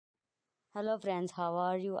Hello friends, how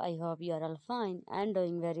are you? I hope you are all fine and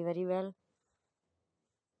doing very well.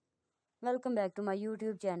 Welcome back to my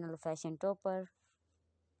YouTube channel Fashion Topper.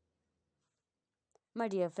 My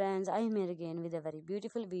dear friends, I am here again with a very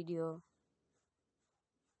beautiful video.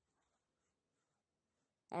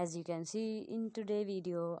 As you can see in today's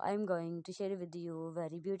video, I am going to share with you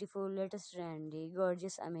very beautiful, latest, trendy,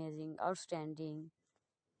 gorgeous, amazing, outstanding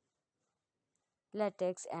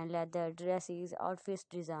latex and leather dresses, outfits,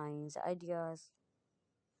 designs, ideas.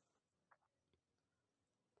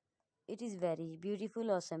 It is very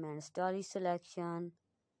beautiful, awesome and stylish selection.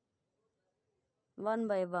 One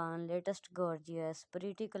by one, latest gorgeous,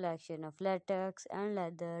 pretty collection of latex and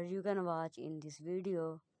leather you can watch in this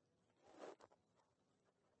video.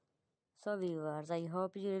 So viewers, I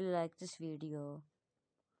hope you really like this video.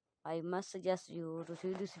 I must suggest you to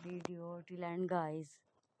see this video till end guys.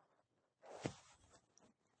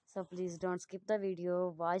 So please don't skip the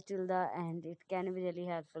video, watch till the end, it can be really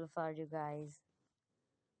helpful for you guys.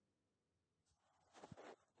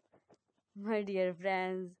 My dear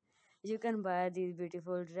friends, you can buy these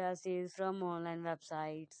beautiful dresses from online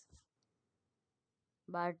websites.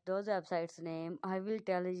 But those websites name I will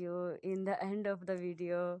tell you in the end of the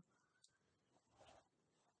video.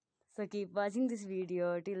 So keep watching this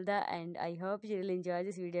video till the end. I hope you will enjoy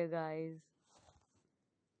this video guys.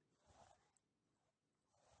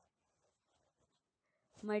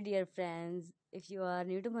 My dear friends, if you are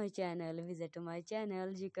new to my channel, visit to my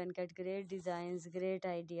channel. You can get great designs, great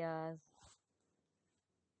ideas.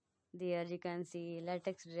 There you can see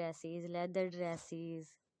latex dresses,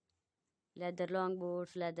 leather long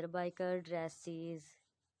boots, leather biker dresses,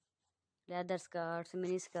 leather skirts,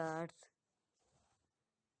 mini skirts,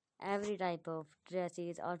 every type of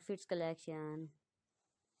dresses, outfits collection.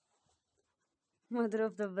 Mother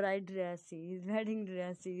of the bride dresses, wedding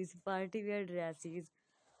dresses, party wear dresses,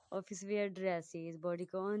 office wear dresses,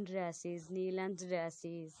 bodycon dresses, knee length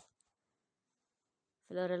dresses,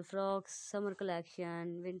 floral frocks, summer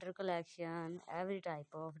collection, winter collection, every type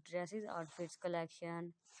of dresses, outfits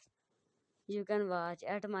collection. You can watch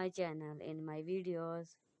at my channel in my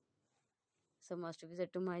videos. So must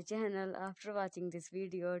visit to my channel after watching this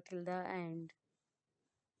video till the end.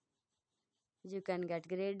 You can get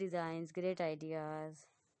great designs, great ideas.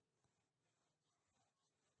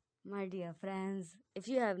 My dear friends, if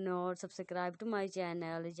you have not subscribed to my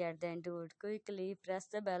channel yet, then do it quickly. Press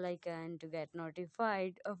the bell icon to get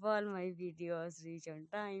notified of all my videos reach on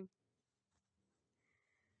time.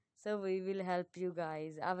 So we will help you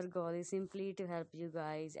guys. Our goal is simply to help you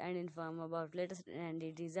guys and inform about latest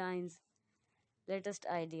trendy designs, latest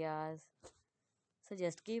ideas. So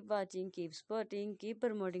just keep watching, keep supporting, keep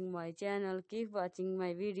promoting my channel, keep watching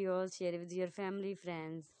my videos, share with your family,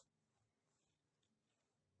 friends.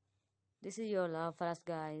 This is your love for us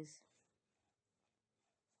guys.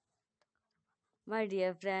 My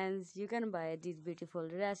dear friends, you can buy these beautiful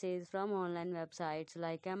dresses from online websites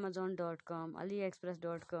like Amazon.com,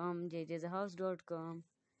 AliExpress.com, JJ'sHouse.com,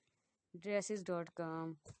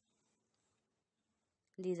 Dresses.com.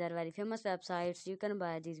 These are very famous websites. You can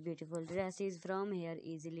buy these beautiful dresses from here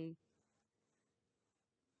easily.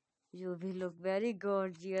 You will look very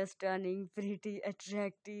gorgeous, stunning, pretty,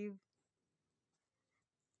 attractive.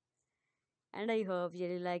 And I hope you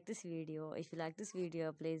really like this video. If you like this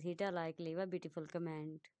video, please hit a like, leave a beautiful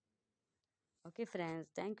comment. Okay friends,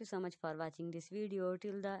 thank you so much for watching this video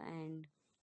till the end.